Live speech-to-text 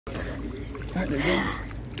Alright, there you go.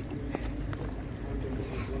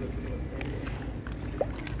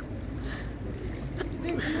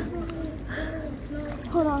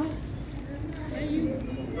 Hold on.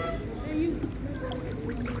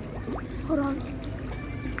 Hold on.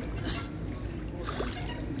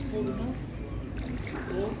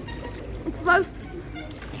 It's 5.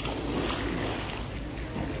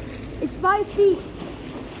 It's 5 feet.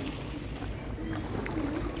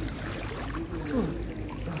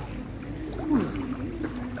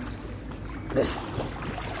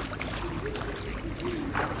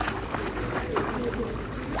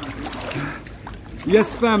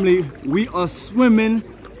 Yes, family, we are swimming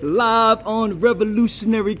live on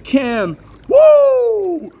Revolutionary Cam.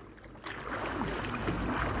 Woo!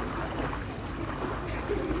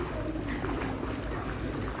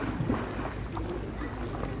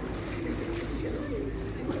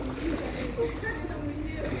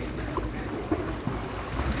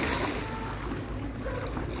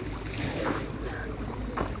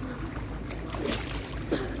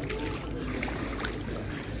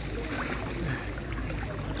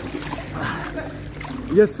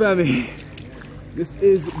 Yes, family, this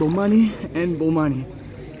is Bomani and Bomani,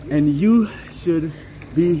 and you should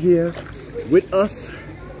be here with us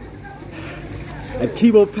at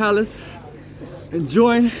Kibo Palace,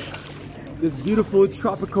 enjoying this beautiful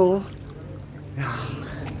tropical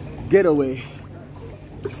getaway.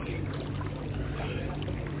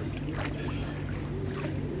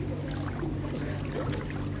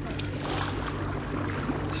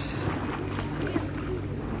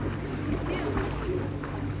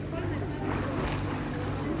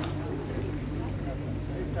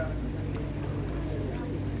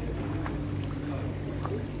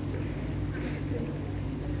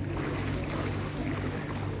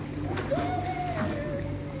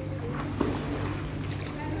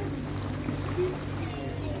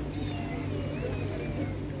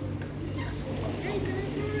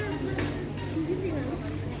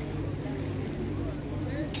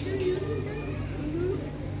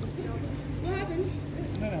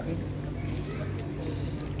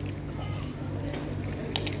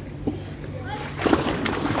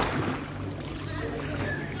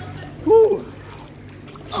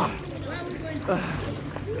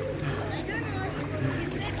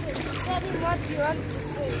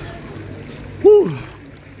 Woo!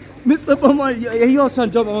 Mr. Bama, he was trying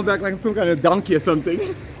to jump on my back like I'm some kind of donkey or something.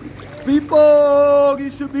 People, you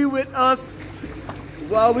should be with us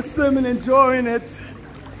while we're swimming, enjoying it.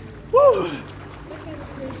 Woo!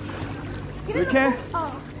 We can.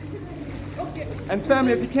 And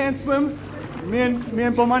family, if you can't swim, me and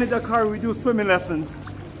Bomani Dakar, we do swimming lessons.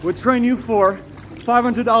 We'll train you for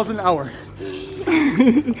 $500 an hour.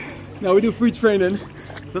 Now we do free training,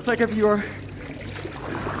 just like if you're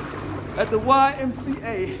at the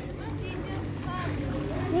YMCA.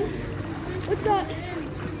 What's that?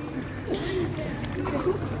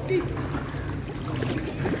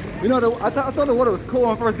 You know, I thought the water was cold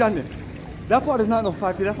when I first got in there. That part is not no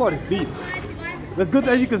 5 feet, that part is deep. It's good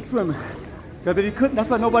that you can swim. Because if you couldn't, that's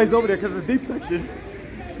why nobody's over there, because it's a deep section.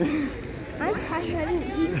 I'm tired, I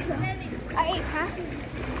didn't eat some. I ate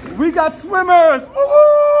half. We got swimmers! Woo!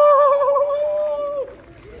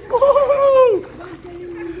 Woo!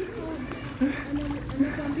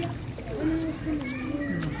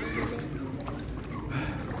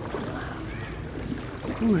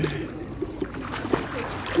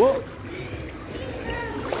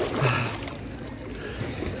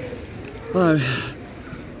 Whoa!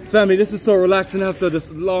 Family, this is so relaxing after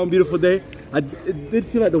this long, beautiful day. It did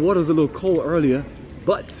feel like the water was a little cold earlier,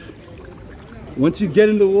 but once you get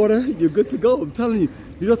in the water, you're good to go. I'm telling you,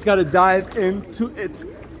 you just gotta dive into it.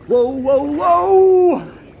 Whoa, whoa, whoa!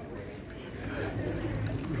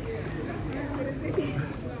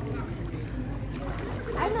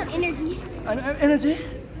 I want energy. Energy?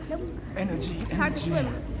 Nope. Energy, It's hard to energy. swim.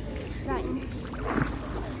 Not energy.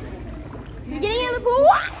 You're getting in the pool?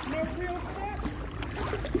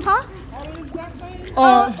 Huh?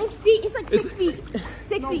 It's feet. It's like 6 feet.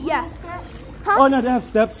 6 feet, yeah. Huh? Oh no, they have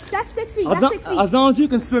steps. That's 6 feet. As That's 6 feet. as long as you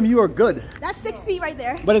can swim, you are good. That's 6 feet right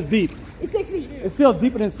there. But it's deep. It's 6 feet. It feels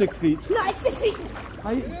deeper than 6 feet. No, it's 6 feet.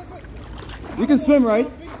 You can swim, right?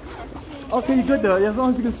 Okay, you're good though. As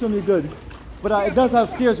long as you can swim, you're good. But it does have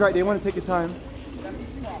stairs right there. You want to take your time.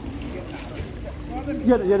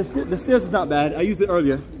 Yeah, the stairs is not bad. I used it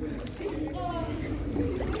earlier.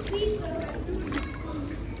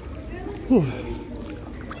 Whew.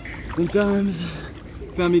 Sometimes,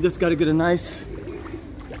 family just gotta get a nice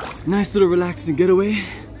little relaxing getaway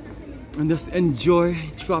and just enjoy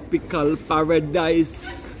tropical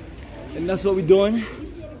paradise. And that's what we're doing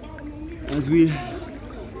as we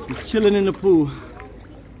Just chilling in the pool.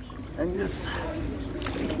 And just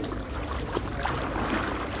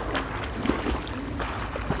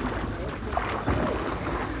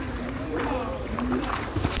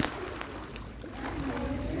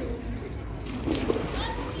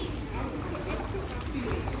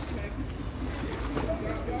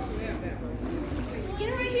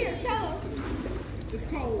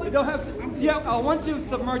once you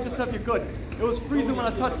submerge yourself, you're good. It was freezing when I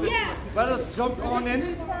touched it. Yeah. But I just jumped on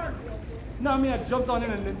in. No, I mean I jumped on in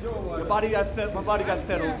and then the body got set. My body got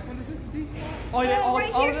settled. Yeah. But is this the deep part? Oh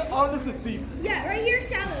yeah, all this is deep. Yeah, right here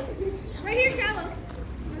shallow. Right here shallow.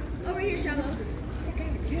 Over here shallow. I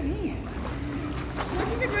gotta get in. Once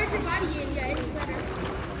you submerge your body in, yeah, it's better.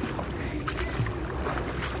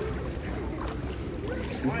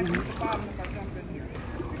 Why is the bottom if I jump in here?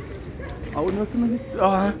 I would know somebody.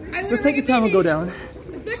 Just take your time and go down.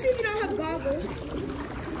 Especially if you don't have goggles.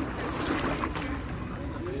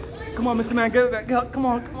 Come on, Mr. Man, get back. Come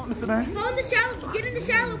on, Mr. Man. Go in the shallow. Get in the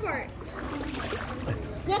shallow part.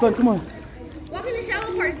 Son, come on. Walk in the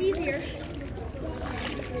shallow part is easier.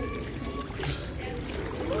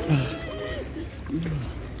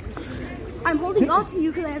 I'm holding on to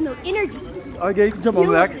you because I have no energy. Okay, you can jump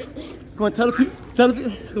on back. Come on, tell the people.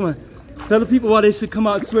 Come on. Tell the people why they should come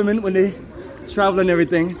out swimming when they travel and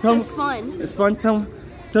everything. Tell it's fun. It's fun. Tell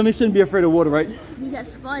them you shouldn't be afraid of water, right? Because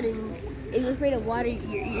it's fun, and if you're afraid of water,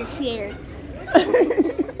 you're scared.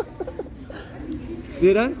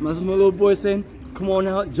 See that? My little boy saying, come on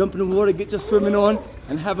out, jump in the water, get your swimming on,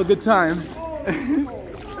 and have a good time.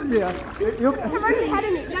 Yeah. Submerge your head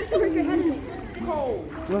in it. You gotta submerge your head in it. It's cold.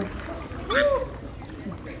 Well,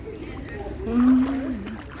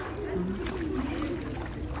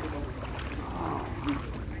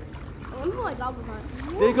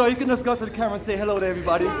 there you go, you can just go to the camera and say hello to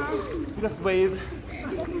everybody. You just wave.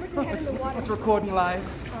 It's recording live.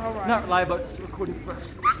 Right. Not live, but it's recording first.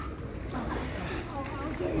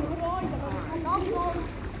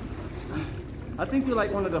 I think you're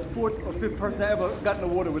like one of the 4th or 5th person that ever got in the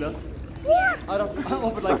water with us. I'm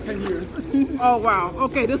over like 10 years. Oh wow,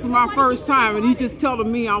 okay, this is my first time and he just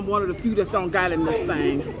telling me I'm one of the few that don't got in this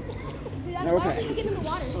thing. Okay.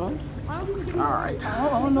 Alright. I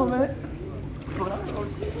don't know, man. So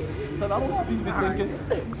I don't be thinking.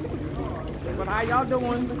 But how y'all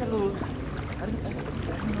doing? Look at those. I didn't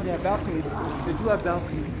know they have balconies. They do have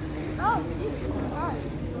balconies. Oh,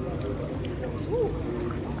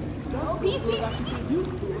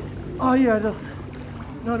 oh yeah, just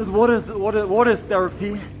this water is therapy.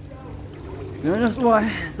 You know, that's why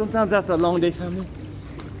sometimes after a long day, family.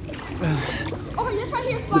 Okay, this right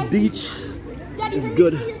here is 5 feet. The beach Daddy, is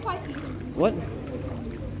good. This right here is 5 feet. What?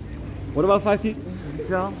 What about 5 feet?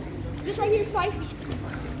 Tell. This right here is 5 feet.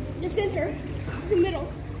 The center, the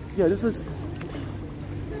middle. Yeah, this is.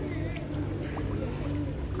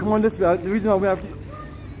 Come on this way. The reason why we have.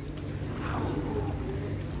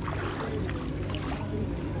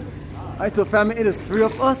 Alright, so family, it is 3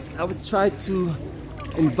 of us. I would try to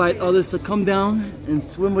invite others to come down and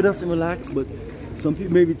swim with us and relax, but some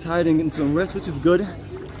people may be tired and getting some rest, which is good.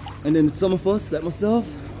 And then some of us, like myself,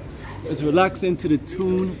 is relaxing to the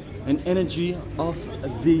tune and energy of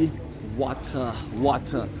the water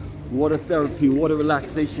therapy, water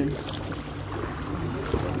relaxation.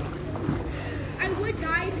 I would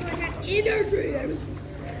die if I had energy.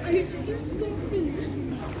 I need to do something.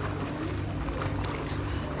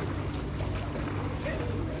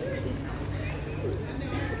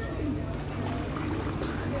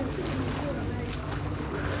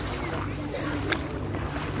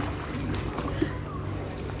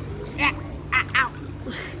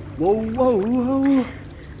 Whoa, whoa, whoa.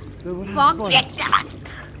 Fuck it.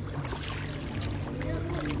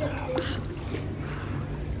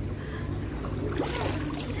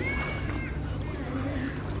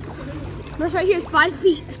 This right here is 5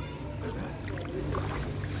 feet.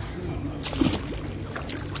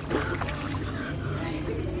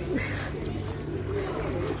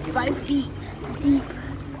 Five feet deep.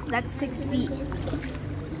 That's 6 feet.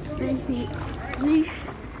 3 feet.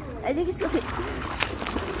 I think it's okay.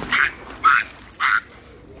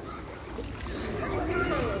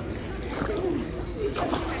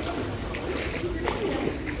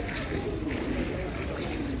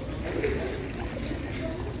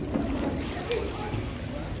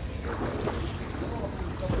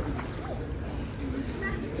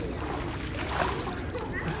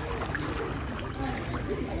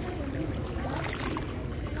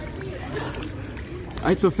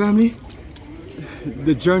 Alright, so family,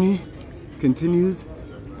 the journey continues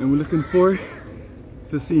and we're looking forward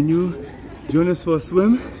to seeing you join us for a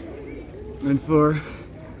swim. And for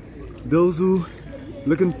those who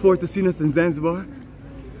looking forward to seeing us in Zanzibar.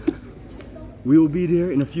 We will be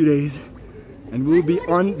there in a few days and we will be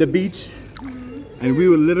on the beach and we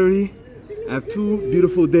will literally have 2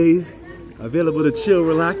 beautiful days available to chill,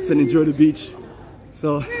 relax, and enjoy the beach.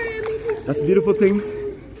 So that's a beautiful thing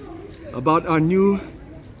about our new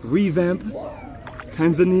revamped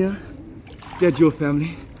Tanzania schedule,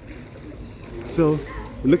 family. So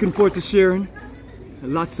we're looking forward to sharing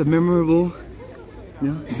lots of memorable,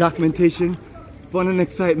 documentation, fun and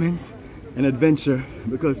excitement, and adventure,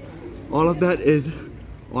 because all of that is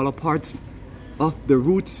all a parts of the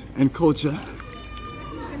roots and culture.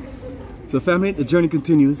 So family, the journey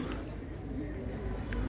continues.